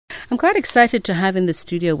I'm quite excited to have in the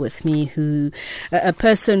studio with me a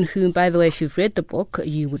person who, by the way, if you've read the book,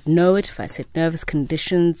 you would know it. If I said nervous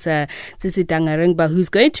conditions, Tsitsi Dangarengba, who's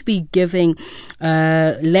going to be giving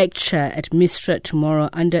a lecture at MISTRA tomorrow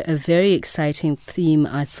under a very exciting theme,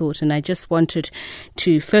 I thought. And I just wanted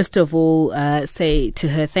to, first of all, say to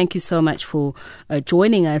her, thank you so much for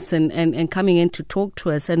joining us and coming in to talk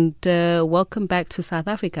to us. And welcome back to South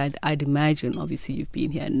Africa. I'd imagine, obviously, you've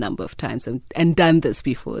been here a number of times and done this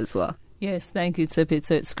before as well. Yes, thank you, Tsipit.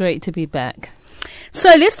 So it's great to be back.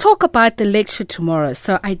 So let's talk about the lecture tomorrow.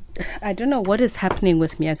 So I don't know what is happening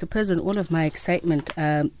with me. I suppose in all of my excitement,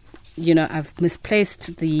 I've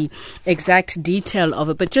misplaced the exact detail of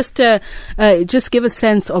it, but just give a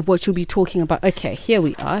sense of what you'll be talking about. Okay, here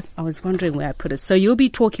we are. I was wondering where I put it. So you'll be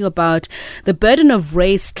talking about the burden of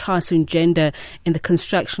race, class, and gender in the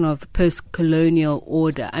construction of the post-colonial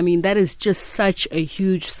order. I mean, that is just such a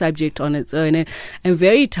huge subject on its own and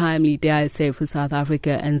very timely, dare I say, for South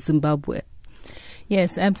Africa and Zimbabwe.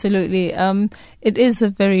 Yes, absolutely. It is a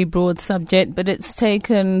very broad subject, but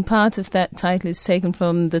part of that title is taken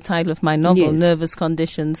from the title of my novel, yes. Nervous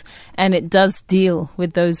Conditions, and it does deal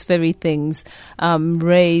with those very things,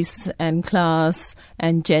 race and class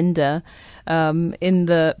and gender, in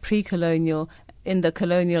the pre-colonial, in the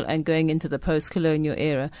colonial and going into the post-colonial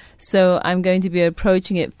era. So I'm going to be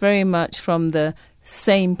approaching it very much from the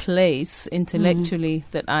same place intellectually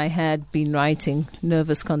that I had been writing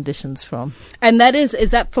Nervous Conditions from. And that is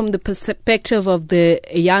that from the perspective of the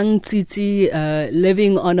young Tsitsi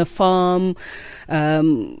living on a farm,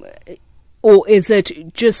 or is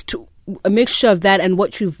it just a mixture of that and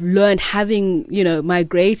what you've learned having,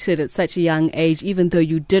 migrated at such a young age, even though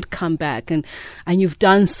you did come back and you've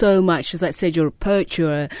done so much? As I said, you're a poet,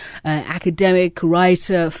 you're an academic,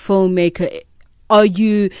 writer, filmmaker. Are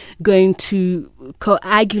you going to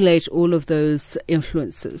coagulate all of those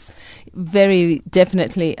influences? Very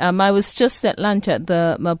definitely. I was just at lunch at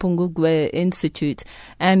the Mapungubwe Institute,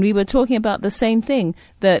 and we were talking about the same thing,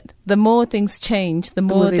 that the more things change, the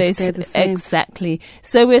more they stay the same. Exactly.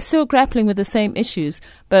 So we're still grappling with the same issues,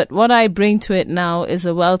 but what I bring to it now is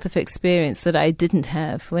a wealth of experience that I didn't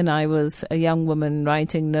have when I was a young woman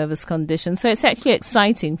writing Nervous Conditions. So it's actually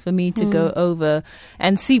exciting for me to go over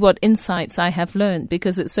and see what insights I have learned,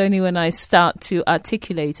 because it's only when I start to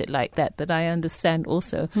articulate it like that I understand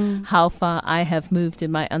also how far I have moved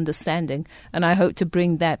in my understanding, and I hope to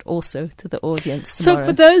bring that also to the audience tomorrow. So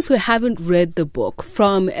for those who haven't read the book,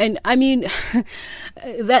 that's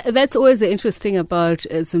always the interesting about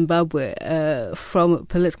Zimbabwe, from a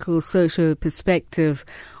political, social perspective.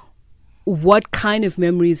 What kind of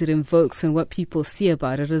memories it invokes and what people see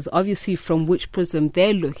about it is obviously from which prism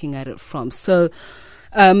they're looking at it from. So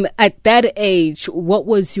at that age, what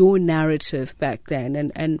was your narrative back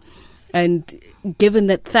then? And given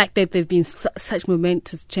the fact that there have been such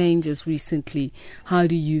momentous changes recently, how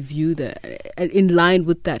do you view that in line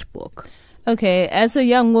with that book? Okay, as a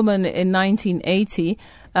young woman in 1980,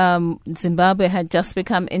 Zimbabwe had just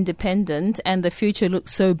become independent and the future looked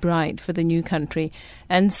so bright for the new country.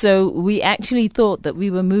 And so we actually thought that we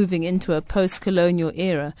were moving into a post-colonial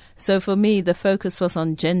era. So for me, the focus was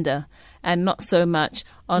on gender and not so much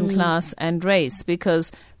on class and race,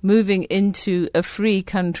 because moving into a free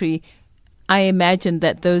country, I imagined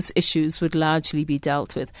that those issues would largely be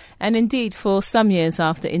dealt with. And indeed, for some years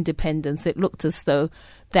after independence, it looked as though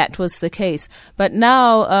that was the case. But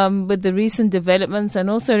now, with the recent developments, and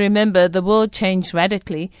also remember, the world changed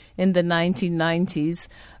radically in the 1990s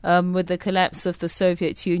with the collapse of the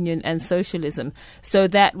Soviet Union and socialism. So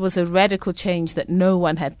that was a radical change that no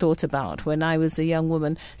one had thought about when I was a young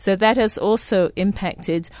woman. So that has also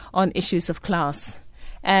impacted on issues of class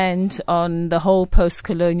and on the whole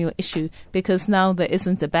post-colonial issue, because now there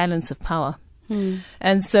isn't a balance of power.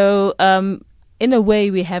 And so in a way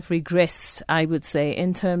we have regressed, I would say,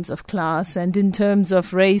 in terms of class and in terms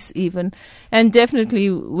of race even. And definitely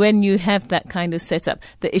when you have that kind of setup,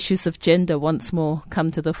 the issues of gender once more come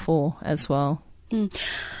to the fore as well.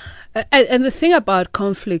 And the thing about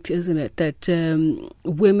conflict, isn't it, that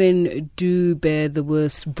women do bear the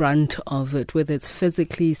worst brunt of it, whether it's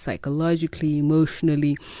physically, psychologically,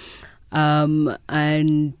 emotionally.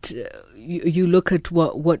 And you look at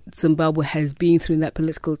what Zimbabwe has been through in that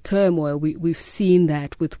political turmoil. We've seen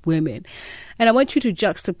that with women. And I want you to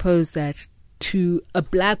juxtapose that to a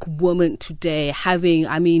black woman today having,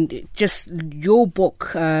 just your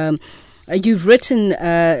book, You've written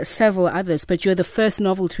several others, but you're the first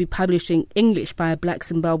novel to be published in English by a black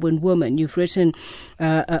Zimbabwean woman. You've written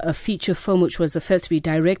a feature film which was the first to be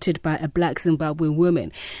directed by a black Zimbabwean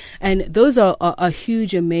woman. And those are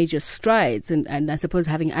huge and major strides. And I suppose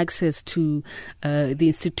having access to the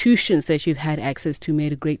institutions that you've had access to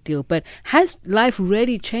made a great deal. But has life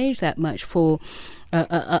really changed that much for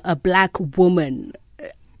a black woman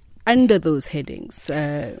under those headings?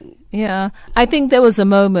 Yeah, I think there was a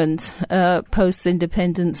moment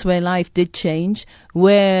post-independence where life did change,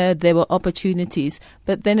 where there were opportunities.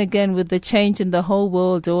 But then again, with the change in the whole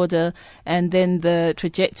world order and then the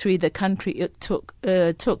trajectory the country took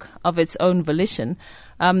of its own volition,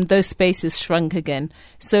 those spaces shrunk again.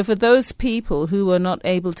 So for those people who were not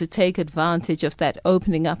able to take advantage of that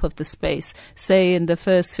opening up of the space, say in the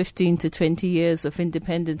first 15 to 20 years of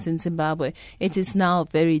independence in Zimbabwe, it is now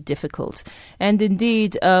very difficult. And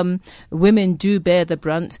indeed, women do bear the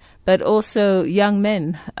brunt, but also young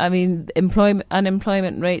men. I mean,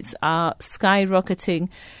 unemployment rates are skyrocketing.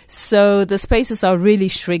 So the spaces are really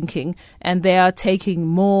shrinking, and they are taking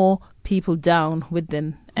more people down with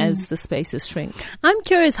them as the spaces shrink. I'm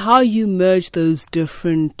curious how you merge those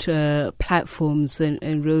different platforms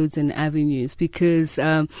and roads and avenues, because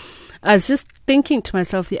I was just thinking to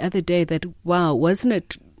myself the other day that, wow, wasn't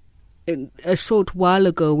it a short while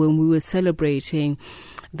ago when we were celebrating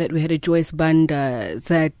that we had a Joyce Banda,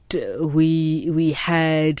 that we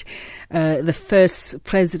had the first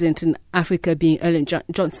president in Africa being Ellen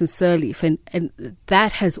Johnson Sirleaf, and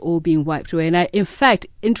that has all been wiped away. And I, in fact,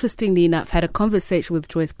 interestingly enough, had a conversation with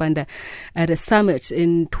Joyce Banda at a summit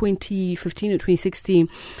in 2015 or 2016,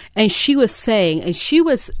 and she was saying, and she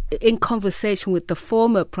was in conversation with the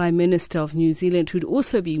former Prime Minister of New Zealand, who'd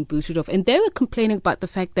also been booted off, and they were complaining about the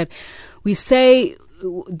fact that we say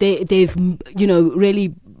they've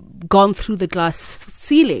really gone through the glass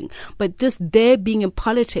ceiling, but this their being in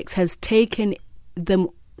politics has taken them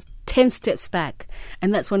 10 steps back,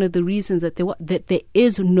 and that's one of the reasons that there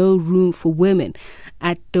is no room for women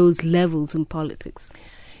at those levels in politics.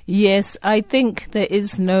 Yes, I think there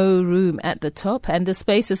is no room at the top, and the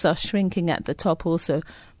spaces are shrinking at the top also.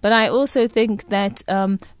 But I also think that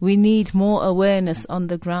we need more awareness on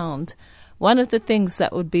the ground. One of the things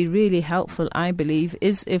that would be really helpful, I believe,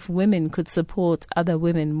 is if women could support other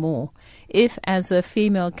women more. If, as a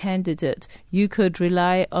female candidate, you could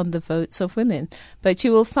rely on the votes of women. But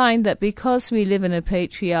you will find that because we live in a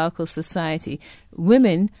patriarchal society,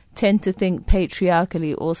 women tend to think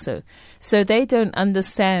patriarchally also. So they don't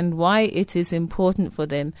understand why it is important for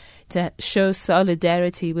them to show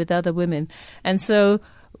solidarity with other women. And so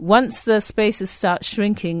once the spaces start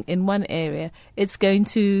shrinking in one area, it's going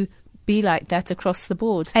to be like that across the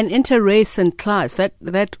board. And inter-race and class,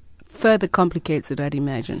 that further complicates it, I'd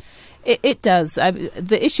imagine. It does.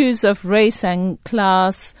 The issues of race and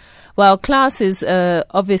class, well, class is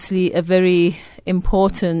obviously a very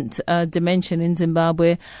important dimension in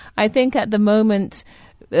Zimbabwe. I think at the moment,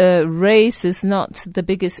 race is not the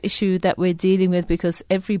biggest issue that we're dealing with, because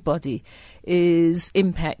everybody is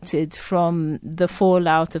impacted from the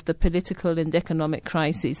fallout of the political and economic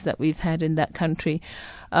crises that we've had in that country.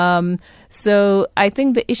 So I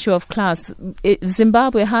think the issue of class,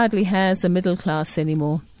 Zimbabwe hardly has a middle class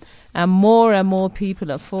anymore. And more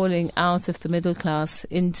people are falling out of the middle class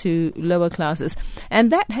into lower classes.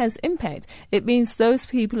 And that has impact. It means those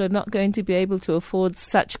people are not going to be able to afford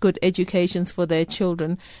such good educations for their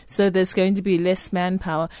children. So there's going to be less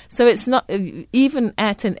manpower. So it's not, even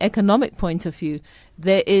at an economic point of view,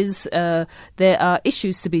 there are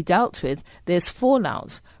issues to be dealt with. There's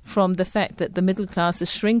fallout from the fact that the middle class is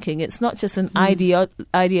shrinking. It's not just an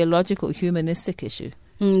ideological, humanistic issue.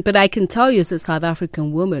 But I can tell you, as a South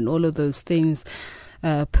African woman, all of those things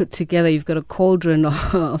put together, you've got a cauldron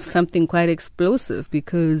of something quite explosive,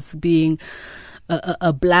 because being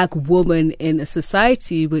a black woman in a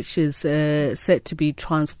society which is set to be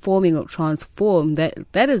transforming or transformed,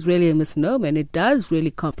 that is really a misnomer, and it does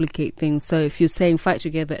really complicate things. So if you're saying fight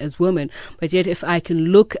together as women, but yet if I can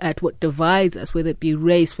look at what divides us, whether it be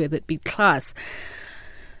race, whether it be class,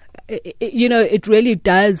 it really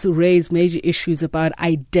does raise major issues about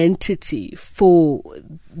identity for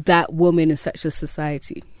that woman in such a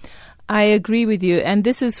society. I agree with you. And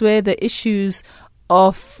this is where the issues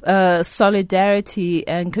of solidarity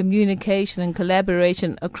and communication and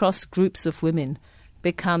collaboration across groups of women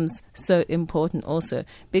becomes so important also,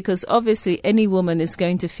 because obviously any woman is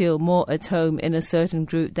going to feel more at home in a certain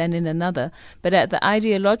group than in another. But at the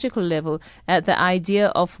ideological level, at the idea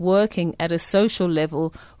of working at a social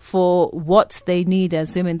level for what they need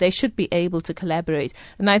as women, they should be able to collaborate.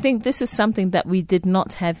 And I think this is something that we did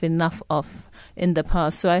not have enough of. in the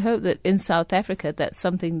past. So I hope that in South Africa, that's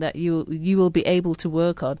something that you will be able to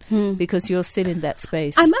work on because you're still in that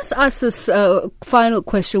space. I must ask this final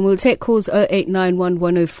question. We'll take calls 0891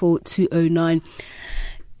 104 209.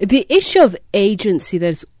 The issue of agency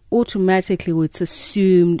that's automatically it's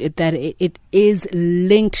assumed that it is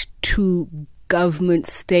linked to government,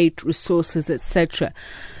 state resources, etc.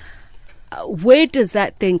 Where does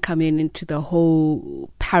that then come into the whole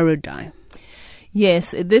paradigm?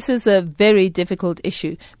 Yes, this is a very difficult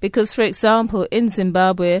issue because, for example, in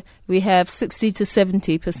Zimbabwe, we have 60 to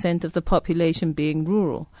 70% of the population being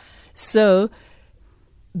rural. So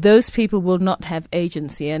those people will not have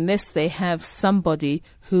agency unless they have somebody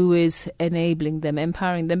who is enabling them,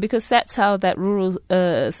 empowering them, because that's how that rural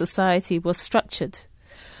society was structured.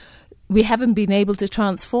 We haven't been able to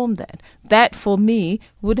transform that. That, for me,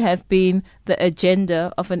 would have been the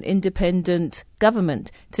agenda of an independent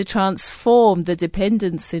government, to transform the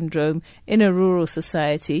dependent syndrome in a rural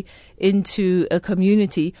society into a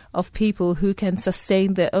community of people who can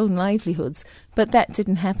sustain their own livelihoods. But that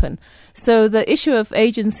didn't happen. So the issue of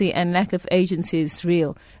agency and lack of agency is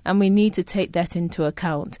real, and we need to take that into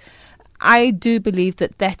account. I do believe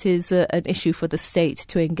that that is an issue for the state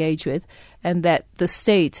to engage with, and that the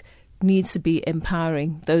state needs to be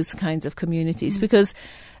empowering those kinds of communities because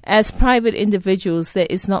as private individuals there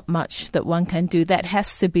is not much that one can do. That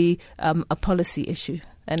has to be a policy issue,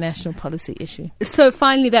 a national policy issue. So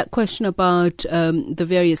finally, that question about the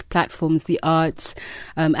various platforms, the arts,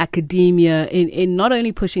 academia, in not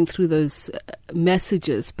only pushing through those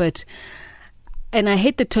messages, but, and I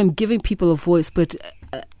hate the term giving people a voice, but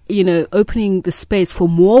opening the space for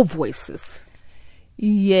more voices.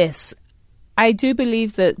 Yes, I do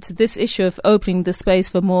believe that this issue of opening the space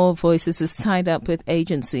for more voices is tied up with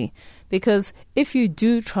agency, because if you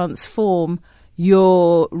do transform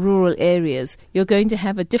your rural areas, you're going to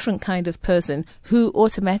have a different kind of person who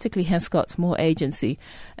automatically has got more agency.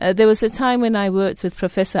 There was a time when I worked with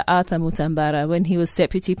Professor Arthur Mutambara when he was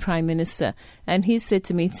Deputy Prime Minister, and he said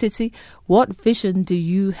to me, Tsitsi, what vision do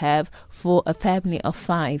you have for a family of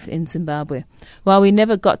 5 in Zimbabwe? Well, we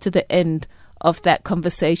never got to the end of that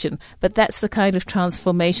conversation, but that's the kind of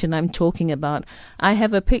transformation I'm talking about. I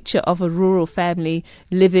have a picture of a rural family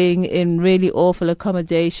living in really awful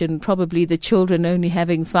accommodation, probably the children only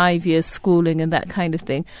having 5 years schooling and that kind of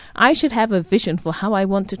thing. I should have a vision for how I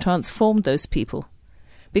want to transform those people,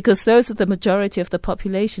 because those are the majority of the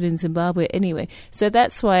population in Zimbabwe anyway. So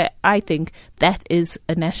that's why I think that is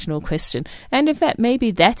a national question. And in fact,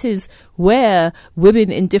 maybe that is where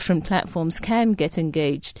women in different platforms can get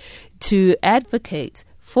engaged to advocate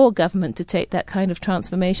for government to take that kind of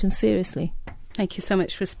transformation seriously. Thank you so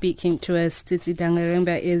much for speaking to us. Tsitsi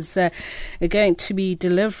Dangarembga is going to be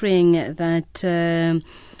delivering that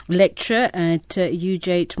lecture at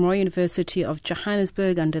UJ Tomorrow, University of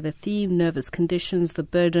Johannesburg, under the theme Nervous Conditions, the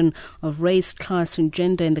Burden of Race, Class and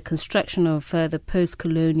Gender in the Construction of the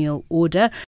Post-Colonial Order.